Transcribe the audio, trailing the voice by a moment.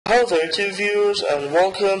Hello there YouTube viewers, and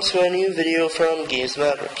welcome to a new video from Games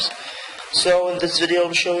Matters. So in this video I'll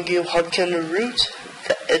be showing you how you can root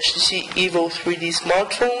the HTC EVO 3D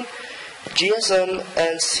smartphone GSM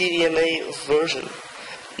and CDMA version.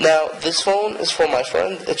 Now this phone is for my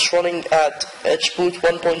friend. It's running at Hboot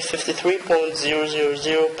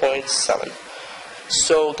 1.53.000.7.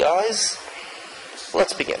 So guys,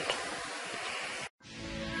 let's begin.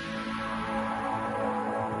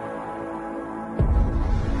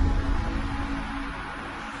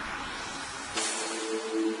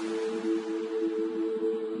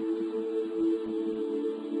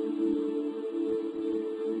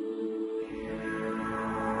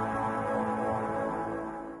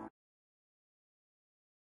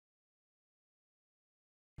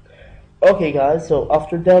 Okay guys, so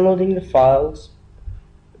after downloading the files,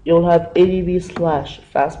 you'll have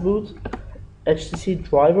ADB+Fastboot, HTC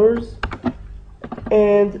drivers,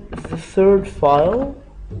 and the third file,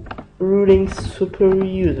 Rooting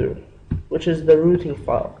Superuser, which is the rooting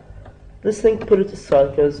file. This thing, put it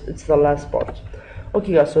aside because it's the last part.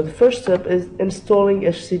 Okay guys, so the first step is installing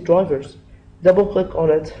HTC drivers. Double click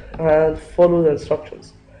on it and follow the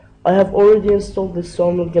instructions. I have already installed this, so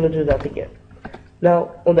I'm not gonna do that again.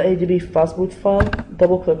 Now, on the ADB+Fastboot file,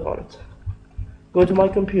 double click on it. Go to my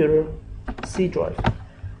computer, C drive.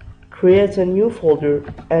 Create a new folder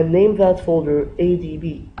and name that folder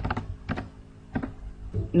ADB.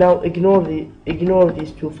 Now ignore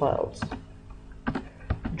these two files.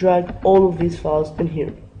 Drag all of these files in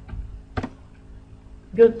here.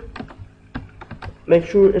 Good. Make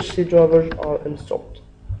sure HTC drivers are installed.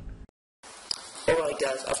 Alright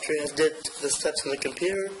guys, after you have did the steps on the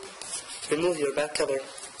computer, remove your back cover,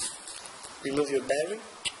 remove your battery,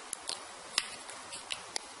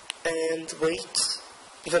 and wait,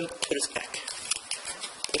 then put it back.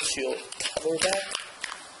 Put your cover back.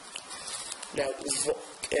 Now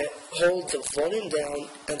hold the volume down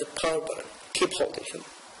and the power button. Keep holding him.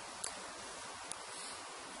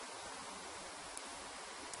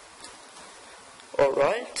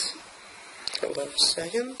 Alright, hold on a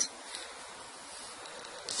second.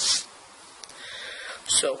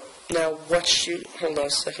 So, now watch you, hold on a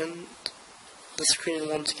second, the screen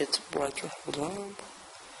wants to get brighter, hold on.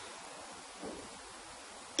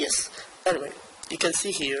 Yes, anyway, you can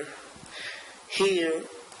see here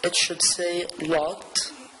it should say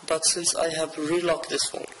locked, but since I have relocked this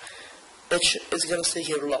phone, it's gonna say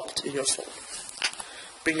here locked in your phone.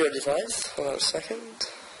 Bring your device, hold on a second.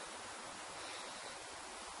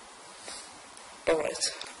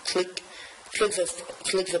 Alright, click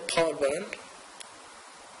the power button.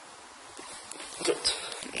 Good.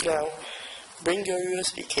 Now, bring your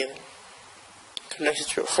USB cable, connect it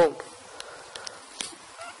to your phone.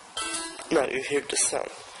 Now you hear the sound.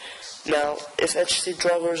 Now, if HTC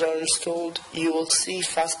drivers are installed, you will see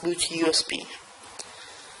Fastboot USB.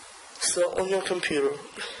 So on your computer,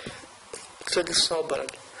 click the start button.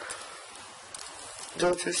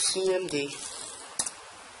 Go to CMD.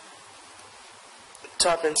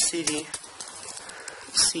 Type in CD.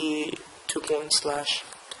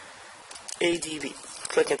 C2./ADB.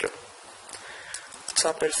 Click enter.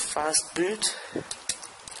 Type in Fastboot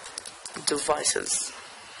devices.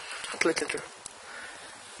 Click enter.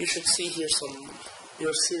 You should see here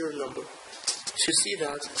your serial number. If you see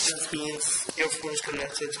that, that means your phone is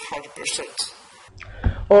connected 100%.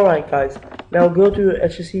 Alright guys, now go to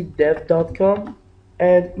htcdev.com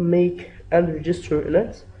and register in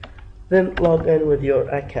it. Then log in with your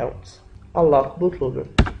account. Unlock bootloader.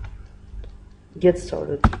 Get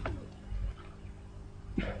started.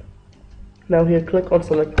 Now here, click on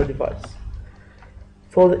select your device.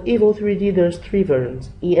 For the EVO 3D, there's three versions: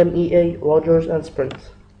 EMEA, Rogers, and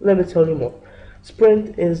Sprint. Let me tell you more.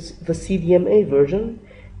 Sprint is the CDMA version.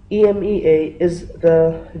 EMEA is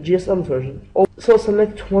the GSM version. So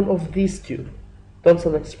select one of these two. Don't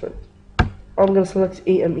select Sprint. I'm gonna select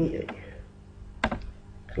EMEA.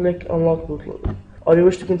 Click unlock bootloader. Or you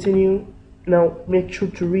wish to continue? Now make sure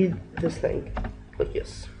to read this thing. Click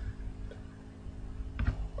yes.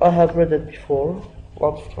 I have read it before,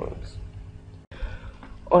 lots of times.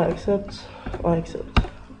 I accept.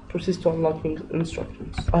 Proceed to unlocking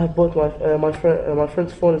instructions. I have bought my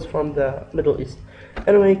friend's phone is from the Middle East.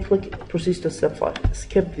 Anyway, click proceed to step 5.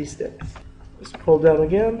 Skip these steps. Scroll down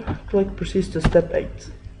again. Click proceed to step 8.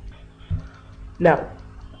 Now,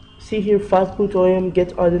 see here Fastboot OEM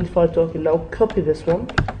get identifier token. Now copy this one.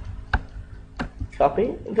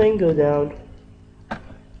 Copy. Then go down.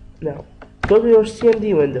 Now, go to your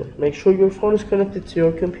CMD window. Make sure your phone is connected to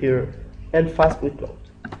your computer and Fastboot mode.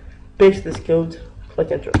 Paste this code.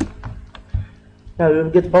 Click enter. Now you'll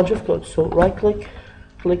get a bunch of codes. So right click,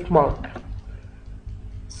 click mark.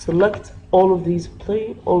 select all of these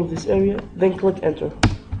all of this area, then click enter.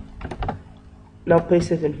 Now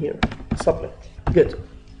paste it in here, submit. Good.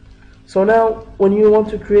 So now when you want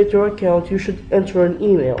to create your account, you should enter an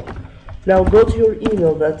email. Now go to your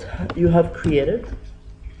email that you have created.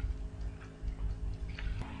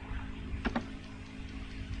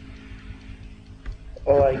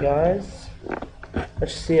 Alright guys,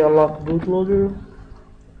 let's see, unlock bootloader,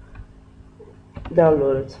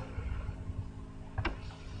 download it.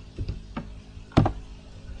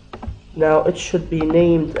 Now it should be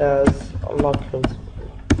named as unlock code.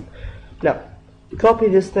 Now copy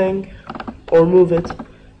this thing or move it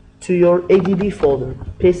to your ADB folder,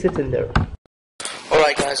 paste it in there.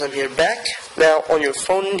 Alright guys, I'm here back. Now on your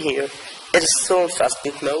phone in here, it is still in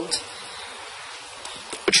Fastboot mode.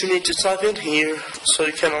 What you need to type in here so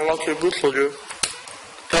you can unlock your bootloader.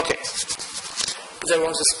 Okay, there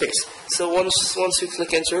was a space. So once you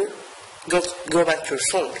click enter, go back to your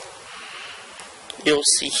phone. You'll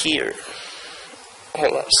see here.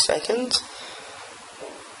 Hold on a second,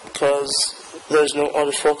 because there's no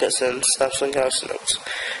autofocus in Samsung Galaxy Notes.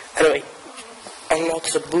 Anyway, unlock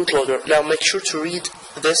the bootloader. Now make sure to read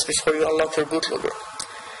this before you unlock your bootloader.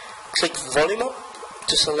 Click volume up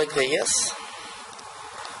to select the yes.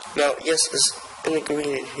 Now yes is in the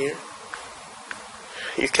green in here.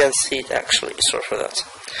 You can see it actually, sorry for that.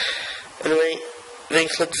 Anyway, then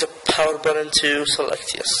click the power button to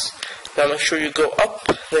select yes. Now make sure you go up,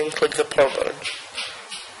 then click the power button.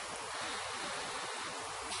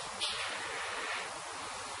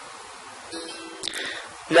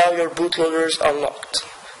 Now your bootloader is unlocked.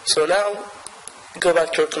 So now, go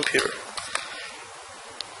back to your computer.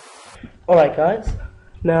 Alright guys,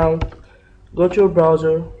 now go to your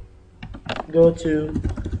browser, go to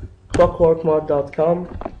clockworkmod.com,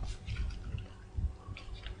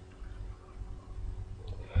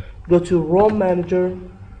 go to ROM Manager,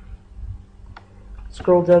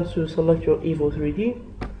 scroll down to select your EVO 3D.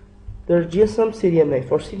 There's GSM CDMA.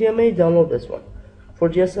 For CDMA, download this one. For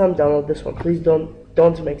GSM, download this one. Please don't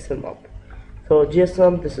mix them up. So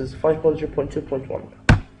GSM, this is 5.0.2.1.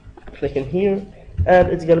 Click in here, and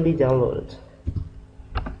it's gonna be downloaded.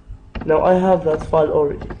 Now I have that file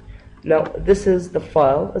already. Now this is the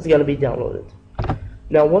file. It's gonna be downloaded.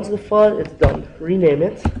 Now once the file is done, rename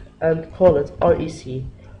it and call it REC,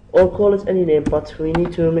 or call it any name. But we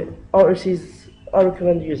need to RECs. I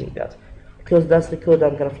recommend using that because that's the code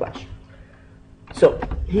I'm gonna flash. So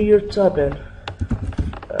here type in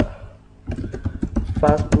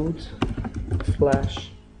fastboot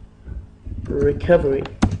flash recovery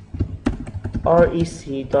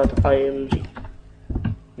rec.img.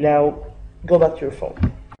 Now go back to your phone.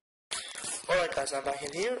 Alright guys, I'm back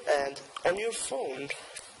in here, and on your phone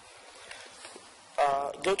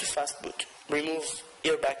go to Fastboot, remove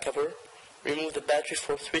your back cover, remove the battery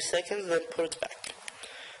for 3 seconds, then put it back.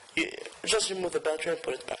 You just remove the battery and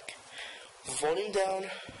put it back. Volume down,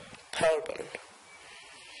 power button.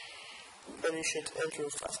 Then you should enter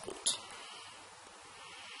Fastboot.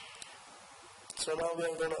 So now we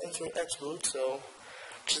are going to enter Hboot,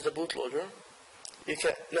 which is the bootloader. You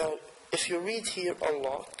can now, if you read here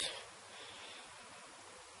unlock,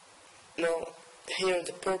 now here in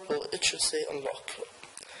the purple it should say unlock.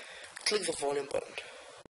 Click the volume button.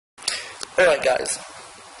 Alright guys,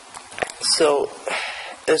 so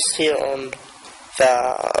it's here on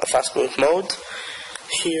the Fastboot mode.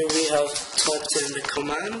 Here we have typed in the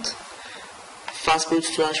command fastboot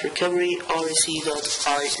flash recovery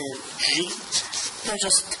rec.img. Now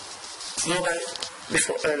just go back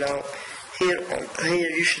before now here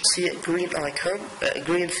you should see a green icon. A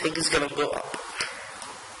green thing is gonna go up.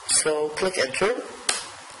 So click enter.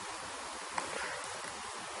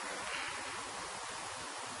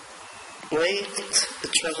 Wait,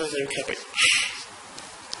 it transfers the recovery.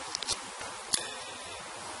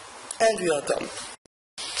 And we are done.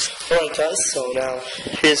 Alright guys, so now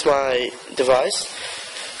here's my device.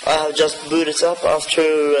 I have just booted up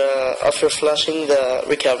after flashing the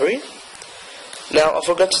recovery. Now I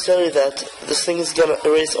forgot to tell you that this thing is gonna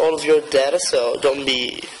erase all of your data, so don't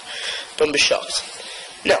be shocked.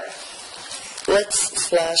 Now let's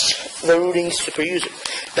flash the Rooting Superuser.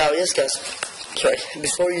 Now yes guys, sorry,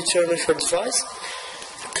 before you turn off your device,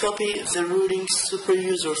 copy the Rooting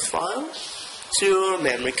Superuser file to your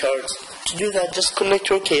memory card. To do that, just connect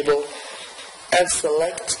your cable and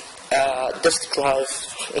select disk drive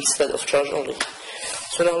instead of charge only.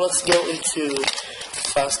 So now let's go into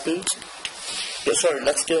Fastboot.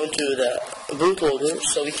 Let's go into the bootloader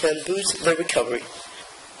so we can boot the recovery.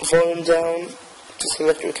 Volume down to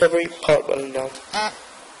select recovery, power button down.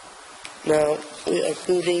 Now we are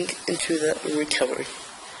booting into the recovery.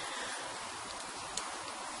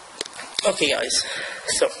 Okay guys,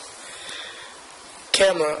 so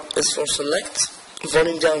camera is for select,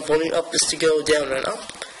 volume down, volume up is to go down and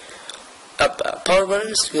up, power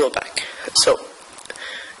button is to go back. So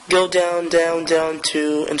go down, down, down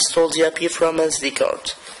to install the IP from SD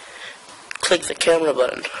card. Click the camera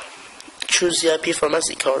button. Choose the IP from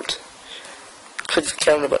SD card. Click the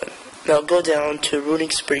camera button. Now go down to Rooting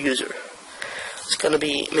Superuser. It's gonna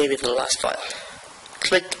be maybe the last file.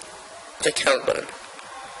 Click the camera button.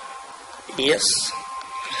 Yes.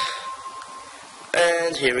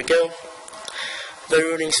 And here we go. The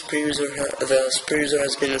Rooting Superuser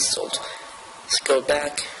has been installed. Let's go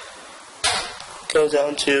back. Go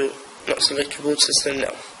down to select your boot system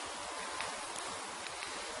now.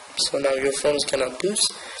 So now your phone is gonna boot.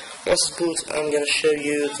 Once it's boot, I'm gonna show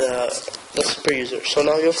you the Superuser. So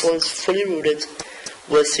now your phone is fully rooted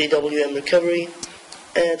with CWM recovery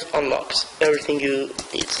and unlocks everything you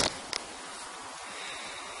need.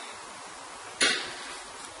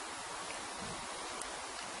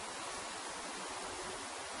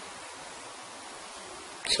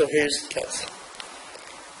 So here's the guys.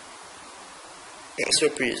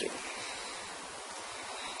 Superuser.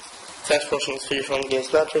 Thanks for watching this video from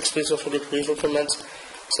Games Matrix. Please don't forget to leave a comment,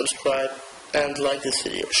 subscribe, and like this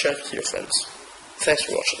video. Share it with your friends. Thanks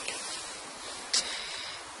for watching.